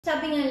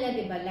Sabi nga nila,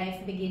 di ba,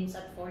 life begins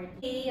at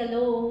 40. Hey,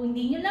 hello,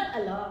 hindi nyo lang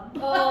alam.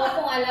 Oo,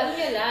 kung alam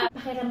nyo lang.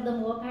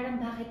 Pakiramdam mo,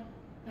 parang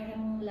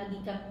lagi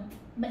kang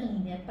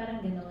mainit, parang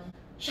gano'n.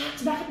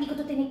 Shucks, bakit di ko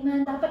to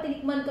tinikman? Dapat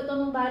tinikman ko to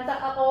nung bata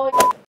ako.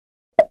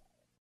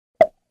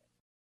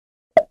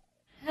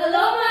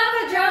 Hello mga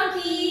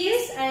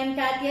ka-drunkies! I'm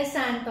Katia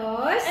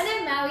Santos. And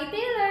I'm Maui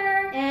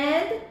Taylor.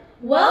 And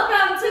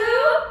welcome to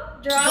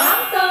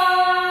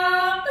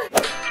Drunktalkph!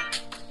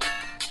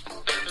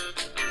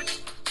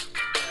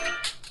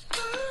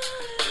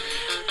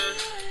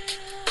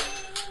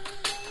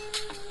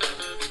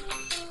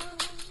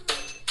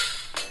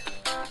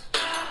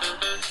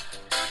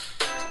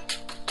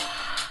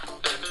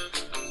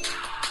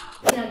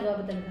 Ginagawa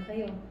ba talaga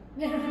kayo?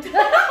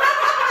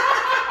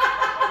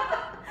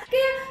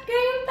 Kaya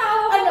yung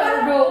tao ko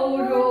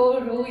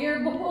row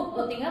your boat.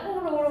 Buti nga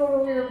kung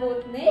row your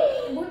boat na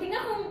eh. Buti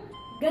nga kung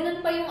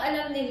ganun pa yung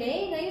alam nila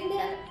eh. Ngayon di,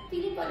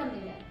 feeling ko alam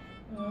nila.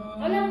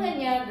 Alam nga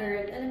niya,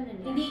 girl. Alam na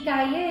niya. Hindi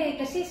kaya eh.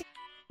 Kasi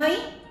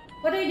Mami,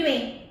 what are you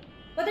doing?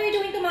 What are you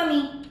doing to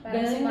Mommy?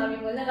 Parang si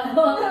Mami mo lang.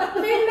 What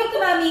are you doing to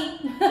Mommy?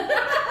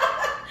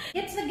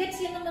 Gets na gets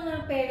yan ng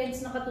mga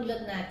parents na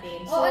katulad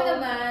natin. So, Oo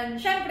naman.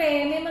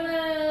 syempre, may mga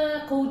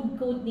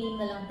code name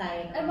na lang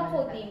tayo. Ano ba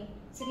code name?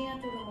 Sige nga,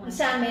 turo mo.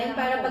 Sa amin,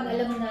 para pag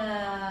alam na,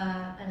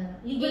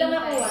 ligo lang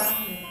ako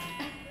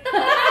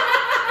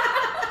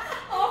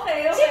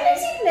Okay.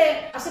 Simple.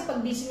 Kasi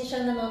pag busy na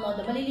siya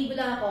nanonood, maliligo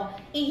lang ako,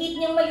 i-hit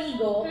niyang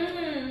maligo.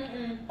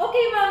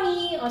 Okay,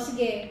 Mami. O,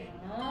 sige.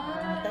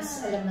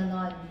 Tapos alam na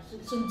nun.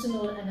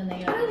 Sunod na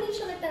yun. Pero hindi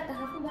siya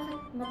nagtataka kung bakit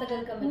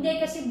matagal ka Hindi,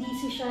 kasi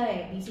busy siya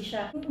eh. Busy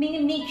siya.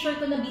 Make sure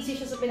ko na busy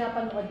siya sa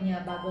pinapanood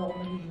niya bago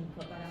ako maliligo.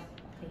 Parang,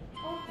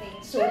 okay.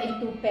 So,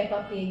 into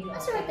Peppa Pig.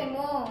 Maswerte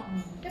mo.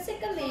 Kasi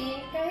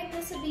kami, kahit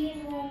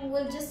nasabihin mo,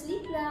 we'll just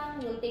sleep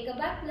lang, we'll take a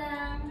bath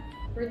lang,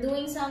 we're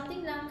doing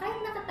something lang, kahit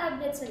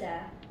naka-tablet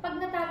sila, pag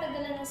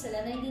natatagalan na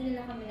sila na hindi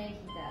nila kami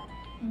nakikita,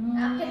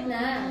 akit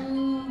na.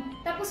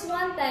 Tapos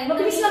one time,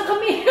 mabilis lang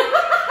kami.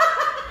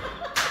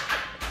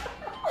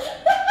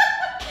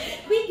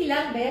 Quick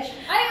lang, besh.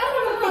 Ay, ako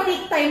naman.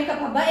 Take time ka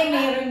pa ba? Eh,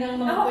 mayroon ng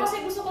mga... Ako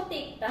kasi gusto ko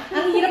take time.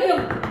 Ang hirap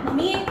yung,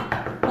 Mami,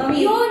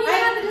 Yun,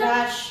 ay,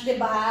 gosh,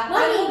 diba?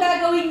 Mami, ano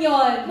gagawin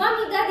yon?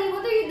 Mommy, Daddy,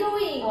 what are you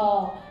doing?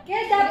 Oh,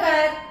 kaya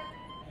dapat,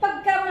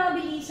 pagka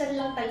mabilisan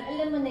lang tayo,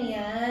 alam mo na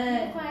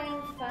yan. You're crying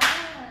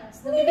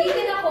fast.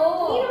 Nabibitin ako.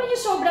 Hindi naman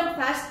yung sobrang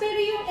fast, pero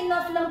yung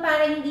enough lang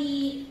para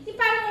hindi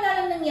parang wala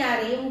lang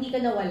nangyari, yung hindi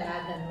ka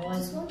nawala, gano'n.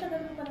 Diyos ko,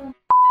 tagal mo pa naman.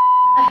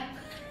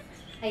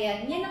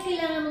 Ayan, yan ang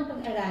kailangan mong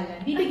pag-aralan.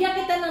 Bibigyan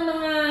kita ng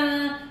mga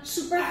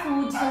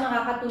superfoods na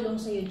makakatulong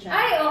sa'yo dyan.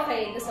 Ay,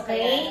 okay. Gusto ko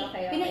yan.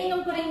 Okay.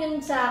 Pinainom ko rin yun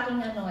sa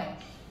aking ano eh.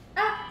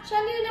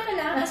 Siya yun na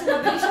kailangan kasi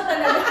mabilis siya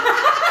talaga.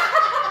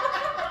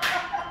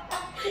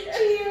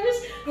 Cheers!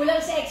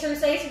 Kulang sa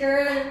exercise,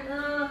 girl.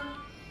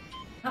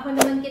 Ako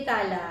naman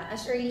kitala,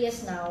 as early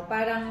as now,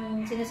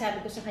 parang sinasabi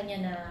ko sa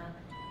kanya na,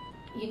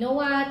 you know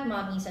what,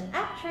 Mommy's an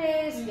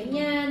actress,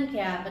 ganyan,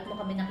 kaya ba't mo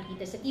kami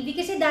nakikita sa TV?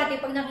 Kasi dati,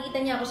 pag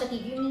nakikita niya ako sa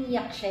TV,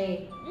 umiiyak siya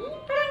eh.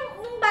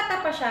 Parang, nung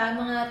bata pa siya,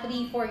 mga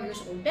 3-4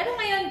 years old. Pero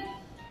ngayon,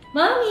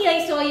 Mommy,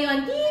 I saw you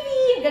on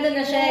TV! Ganun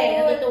na siya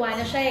eh, natutuwa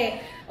na siya eh.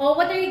 Oh,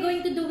 what are you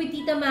going to do with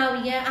Tita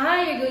Maui?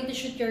 You're going to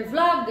shoot your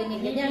vlog, ganyan.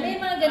 May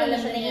mga ganun na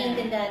siya,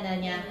 naiintindihan na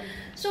niya.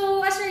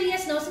 So, as early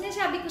as now,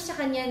 sinasabi ko sa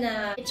kanya na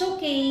it's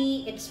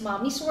okay, it's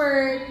Mommy's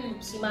work,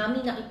 si Mommy,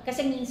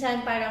 kasi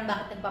minsan parang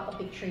bakit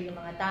nagpapapicture yung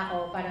mga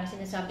tao, parang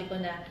sinasabi ko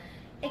na,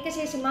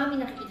 kasi si Mommy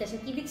nakikita sa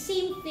TV,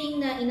 same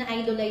thing na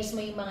ina-idolize mo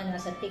yung mga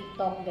nasa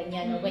TikTok,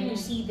 ganyan, when you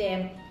see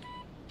them,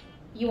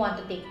 you want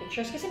to take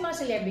pictures kasi mga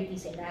celebrity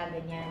sila,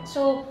 ganyan.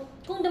 So,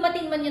 kung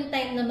dumating man yung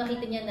time na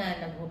makita niya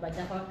na naghubad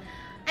ako,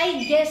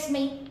 I guess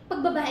may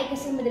pagbabae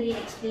kasi madali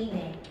explain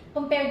eh,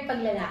 compared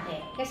pag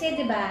lalaki. Kasi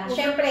 'di ba,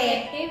 syempre,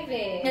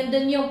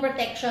 nandun yung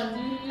protection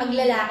pag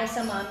lalaki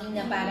sa Mommy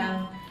na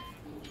parang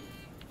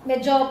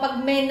medyo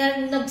pag may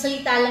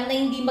nagsalita lang na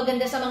hindi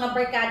maganda sa mga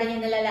barkada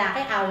niya na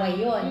lalaki, away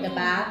 'yon, 'di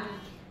ba?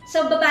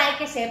 So babae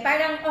kasi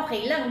parang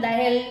okay lang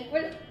dahil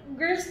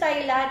girls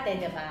tayo lahat eh,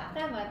 'di ba?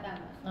 Tama.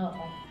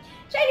 Oo.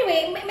 So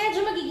anyway,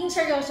 medyo magiging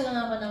seryoso lang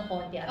ako ng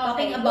konti.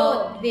 Talking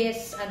about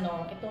this,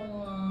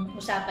 itong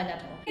usapan na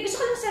to.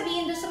 Gusto ko lang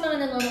sabihin doon sa mga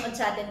nanonood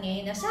sa atin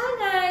ngayon na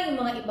sana yung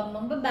mga ibang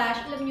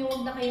mambabash, alam nyo,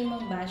 huwag na kayong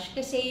mambash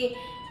kasi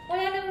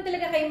wala naman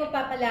talaga kayong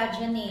mapapala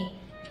dyan eh.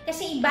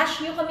 Kasi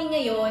i-bash nyo kami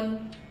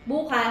ngayon,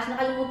 bukas,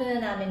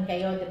 nakalimutan na namin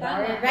kayo, di ba?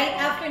 Or right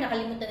after,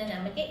 nakalimutan na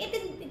namin kayo.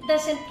 It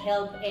doesn't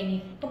help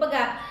anything.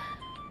 Kumbaga,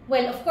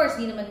 well, of course,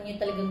 di naman nyo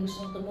talagang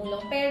gustong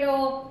tumulong, pero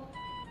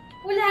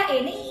wala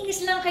eh,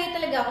 naiinis lang kayo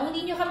talaga. Kung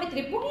hindi nyo kami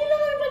trip, huwag nyo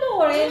lang kami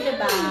panoorin,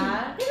 diba?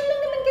 Ganun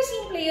lang naman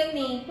kasimple yun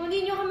eh. Kung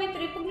hindi nyo kami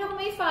trip, huwag nyo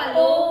kami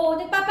i-follow. Oo,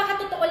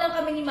 nagpapakatotoo lang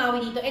kami ni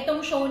Maui dito. Itong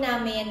show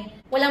namin,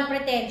 walang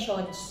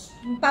pretensions.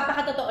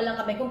 Nagpapakatotoo lang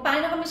kami. Kung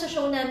paano kami sa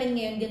show namin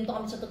ngayon, ganito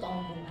kami sa totoong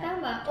buhay.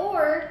 Tama.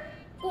 Or,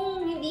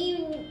 kung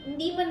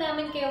hindi man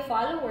namin kayo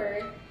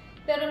follower,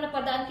 pero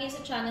napadaan kayo sa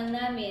channel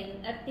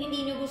namin at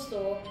hindi nyo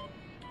gusto,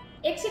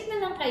 exit na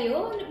lang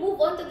kayo. Move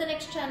on to the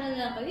next channel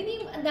na lang kayo.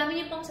 Hindi, ang dami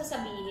niyo pang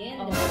sasabihin.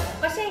 Oo.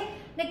 Diba? Kasi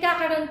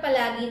nagkakaroon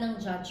palagi ng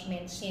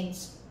judgment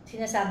since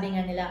sinasabi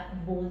nga nila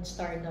bold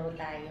star daw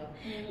tayo.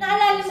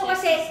 Naalala mo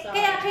kasi,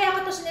 kaya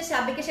ko to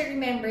sinasabi kasi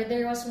remember,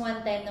 there was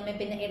one time na may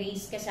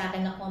pina-erase ka sa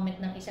akin na comment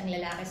ng isang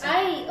lalaki sa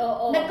akin. Ay,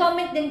 oo.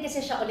 Nag-comment din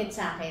kasi siya ulit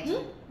sa akin.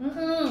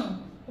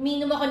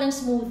 Uminom ako ng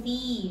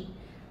smoothie.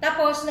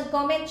 Tapos,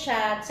 nag-comment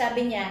siya at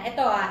sabi niya,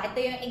 ito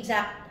yung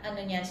exact,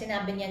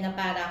 sinabi niya na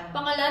parang...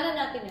 Pangalanan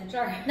natin yan,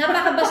 Char.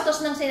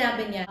 Napakabastos ng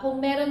sinabi niya.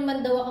 Kung meron man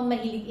daw akong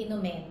mahilig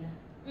inumin,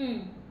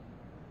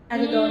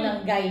 daw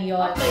ng guy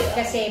yun. Okay.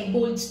 Kasi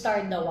bold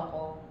star daw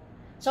ako.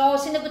 So,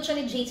 sinagot siya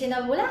ni JC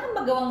na wala kang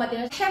magawang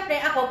matino. Siyempre,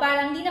 ako,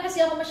 parang hindi na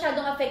kasi ako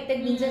masyadong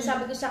affected. Minsan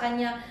sabi ko sa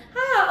kanya,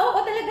 oo,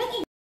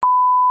 talagang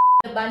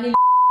diba?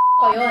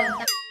 Ko yun.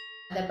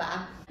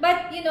 Diba?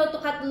 But, to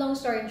cut long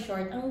story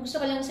short, ang gusto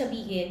ko lang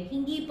sabihin,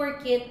 hindi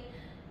porkit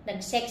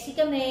nag-sexy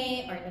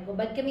kami or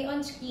nagubad kami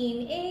on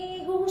screen,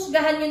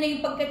 huhusgahan nyo na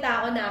yung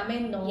pagkatao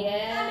namin, no?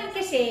 Yes. Namin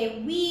kasi,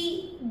 we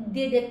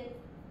did it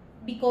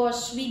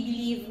because we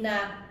believe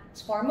na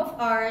it's form of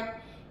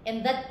art,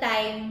 and that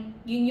time,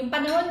 yun yung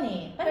panahon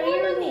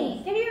Career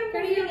move.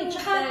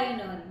 Tsaka,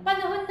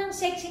 panahon ng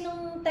sexy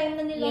nung time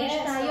na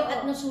nilaunch tayo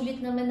at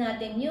nasulit naman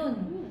natin yun.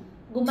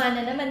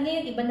 Gumana naman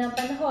ngayon, iba na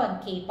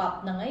panahon.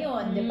 K-pop na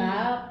ngayon, di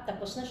ba?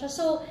 Tapos na siya.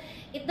 So,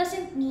 it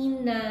doesn't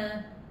mean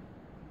na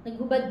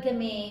naghubad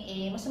kami,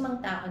 masamang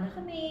tao na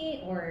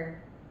kami,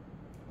 or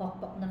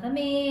pokpok na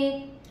kami.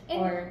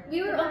 And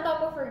we were on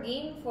top of our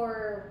game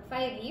for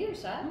 5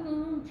 years,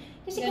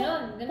 Kasi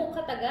ganun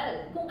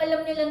katagal. Kung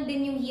alam nyo lang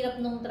din yung hirap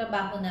ng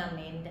trabaho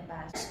namin,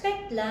 diba?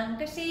 Respect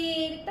lang, kasi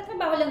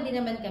tatrabaho lang din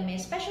naman kami,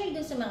 especially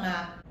dun sa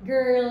mga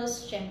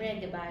girls, syempre,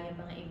 diba, yung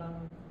mga ibang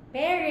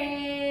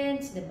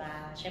parents,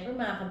 diba? Syempre,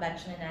 mga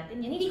kabatch na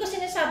natin yan. Hindi ko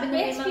sinasabi na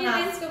may mga...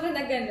 experience ko ba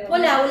na gano'n?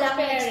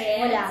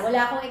 Wala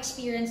akong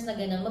experience na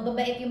gano'n.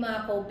 Mababait yung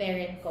mga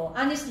co-parent ko.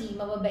 Honestly,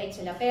 mababait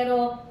sila.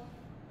 Pero,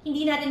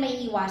 hindi natin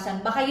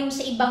maiiwasan. Baka yung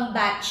sa ibang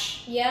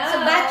batch. Yeah,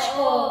 sa batch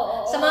ko,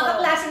 sa mga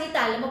kaklase ni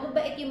Tala,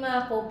 mababait yung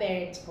mga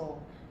co-parents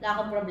ko. Wala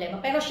akong problema.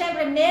 Pero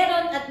syempre,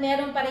 meron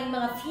pa rin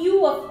mga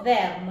few of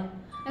them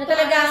na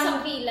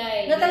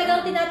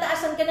talagang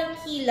tinataasan ka ng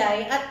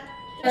kilay at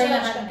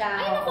judge ka.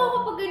 Ay, naku,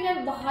 kapag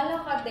ganyan,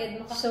 bahala ka,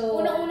 dead.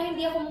 So, unang-una,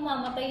 hindi ako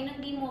mamamatay na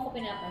hindi mo ako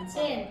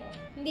pinapansin.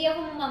 Hindi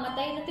ako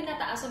mamamatay na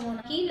tinataasan mo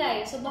ng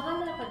kilay. So,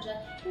 bahala ka dyan.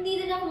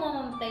 Hindi din ako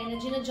mamamatay na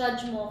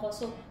ginajudge mo ako.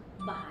 So,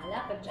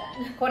 bahala ka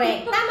dyan.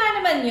 Correct.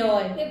 Tama naman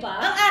yun. Diba?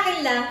 Ang akin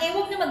lang,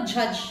 huwag na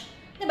mag-judge.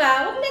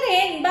 Diba? Huwag na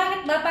rin.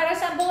 Bakit ba? Para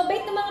sa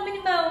mabait naman kami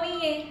ni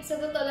Maui Sa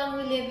totoo lang,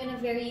 we live in a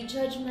very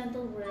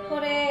judgmental world.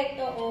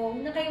 Correct. Oo. Huwag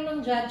na kayong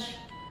mag-judge.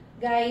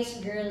 Guys,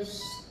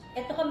 girls,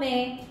 eto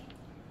kami.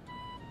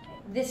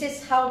 This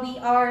is how we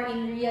are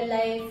in real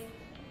life.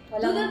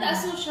 Don't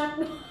assume shot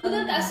mo.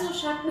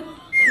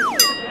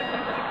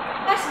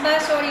 Pas ba?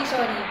 Sorry.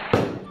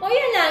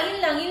 Yun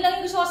lang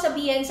yung gusto ko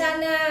sabihin.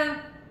 Sana,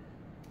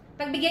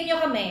 pagbigyan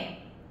nyo kami,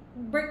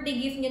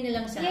 birthday gift nyo na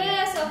lang sa akin.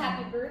 Yes, so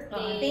happy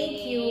birthday.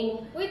 Thank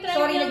you. Wait,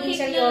 sorry,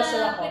 naging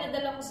seryoso ako.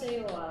 Pinadala ko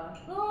sa'yo,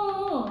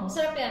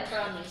 Sarap yan,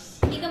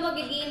 promise. Hindi ka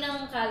magiging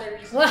ng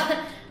calories.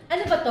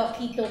 Ano ba to?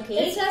 Keto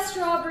cake? It's a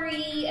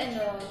strawberry,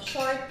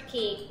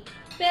 shortcake.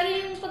 Pero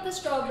yung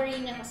pagka-strawberry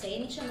niya kasi,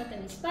 hindi siya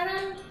matamis.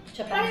 Parang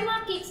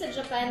mga cake sa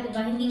Japan,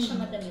 diba? Hindi siya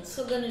matamis.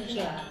 So, ganun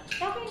siya.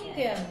 Okay,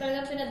 yan.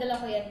 Talagang pinadala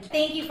ko yan.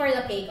 Thank you for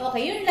the cake.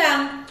 Okay, yun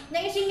lang.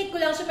 Naisingit ko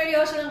lang,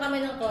 sumeryoso lang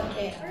kami ng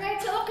konti. Alright,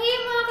 so okay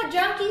mga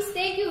ka-drunkies,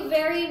 thank you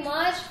very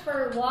much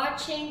for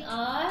watching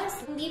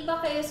us. Hindi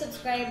pa kayo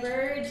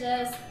subscriber,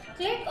 just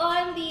click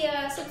on the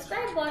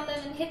subscribe button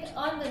and hit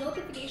on the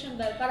notification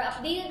bell para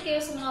updated kayo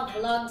sa mga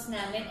vlogs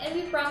namin. And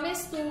we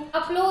promise to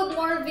upload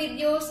more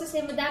videos kasi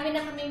madami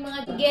na kami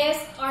mga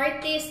guest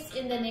artists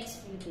in the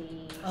next few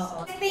days.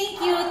 Thank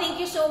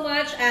you so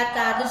much. At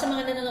dun sa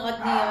mga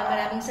nanonood ngayon,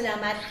 maraming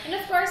salamat. And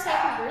of course,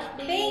 happy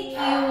birthday. Thank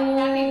you.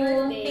 Happy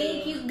birthday.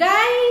 Thank you.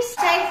 Guys,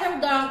 aside from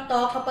Drunk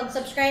Talk, kapag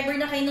subscriber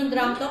na kayo ng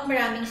Drunk Talk,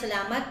 maraming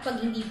salamat.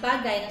 Pag hindi pa,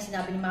 gaya ng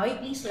sinabi ni Maui,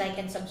 please like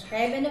and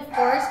subscribe. And of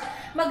course,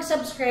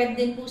 mag-subscribe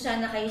din po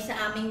sana kayo sa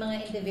aming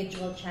mga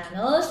individual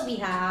channels. We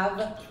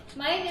have...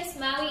 Mine is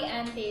Maui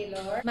and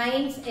Taylor.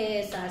 Mine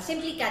is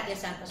Simply Katya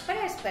Santos.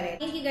 Parehas pa rin.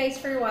 Thank you guys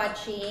for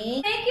watching.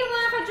 Thank you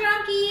mga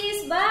ka-drunkies.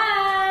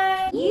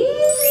 Bye!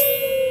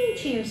 Yay!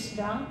 Cheers,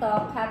 Drunk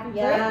Talk. Happy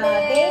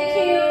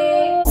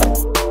birthday!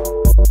 Thank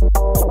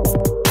you!